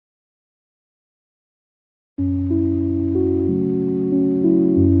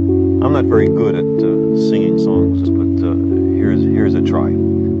I'm not very good at singing songs, but here's a try.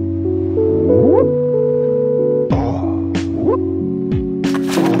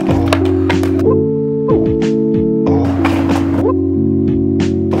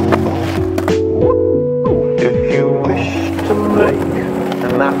 If you wish to make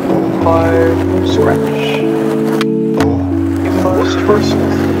an apple pie from scratch, you must first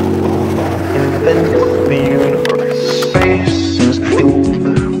invent the universe. Space is filled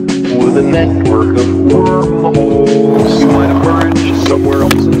with a network of wormholes. You might emerge somewhere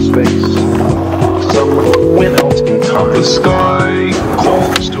else in space. Some win out in time. The sky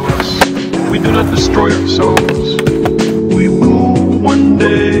calls to us. We do not destroy ourselves. We will one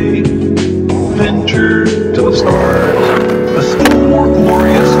day venture to the stars. A still more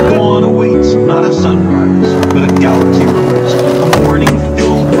glorious dawn awaits, not a sunrise, but a galaxy rose. A morning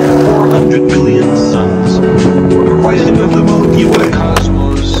filled with 400 billion suns. The rising of the Milky Way. The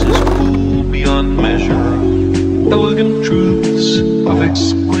cosmos is cool beyond measure. Elegant truths of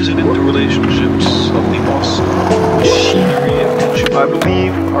exquisite interrelationships of the awesome machinery of nature. I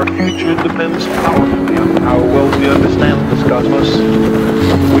believe our future depends powerfully on how well we understand this cosmos,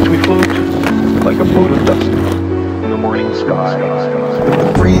 which we float like a mote of dust in the morning sky.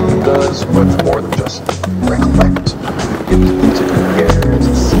 The brain does much more than just recollect. It compares,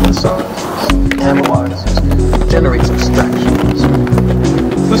 synthesizes, analyzes, generates abstractions.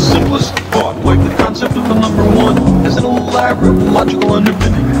 The simplest thought, like the concept of the number one, has an elaborate logical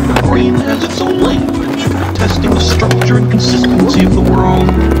underpinning. The brain has its own language, testing the structure and consistency of the world.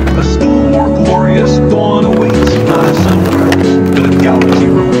 A still more glorious dawn awaits, not a sunrise, but a galaxy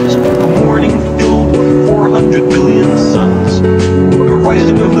rose. A morning filled with 400 billion suns. The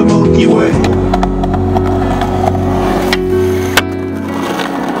rising of the Milky Way.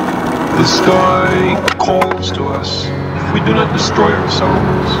 The sky calls to us. If we do not destroy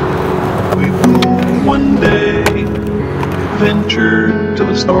ourselves, we will one day venture to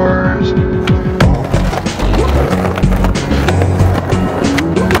the stars.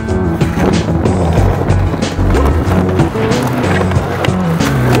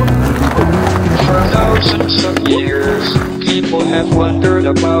 For thousands of years, people have wondered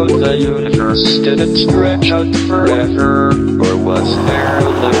about the universe. Did it stretch out forever, or was there a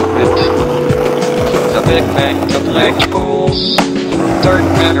limit? The Big Bang to black holes, dark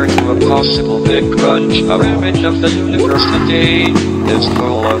matter to a possible big crunch. Our image of the universe today is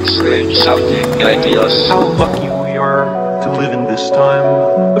full of strange sounding ideas. How lucky we are to live in this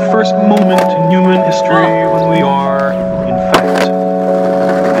time, the first moment in human history when we are, in fact,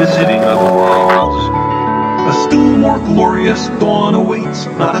 visiting other worlds. A still more glorious dawn awaits,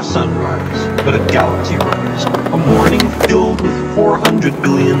 not a sunrise, but a galaxy rise. A morning filled with 400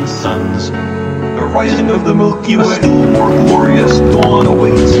 billion suns. The rising of the Milky Way. A still more glorious dawn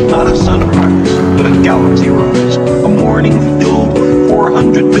awaits, not a sunrise, but a galaxy rise. A morning filled with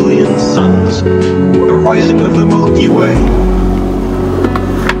 400 billion suns. The rising of the Milky Way.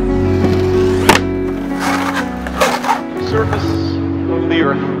 The surface of the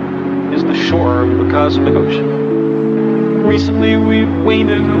Earth is the shore of the cosmic ocean. Recently we've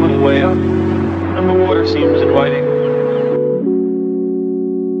waded a little way up, and the water seems inviting.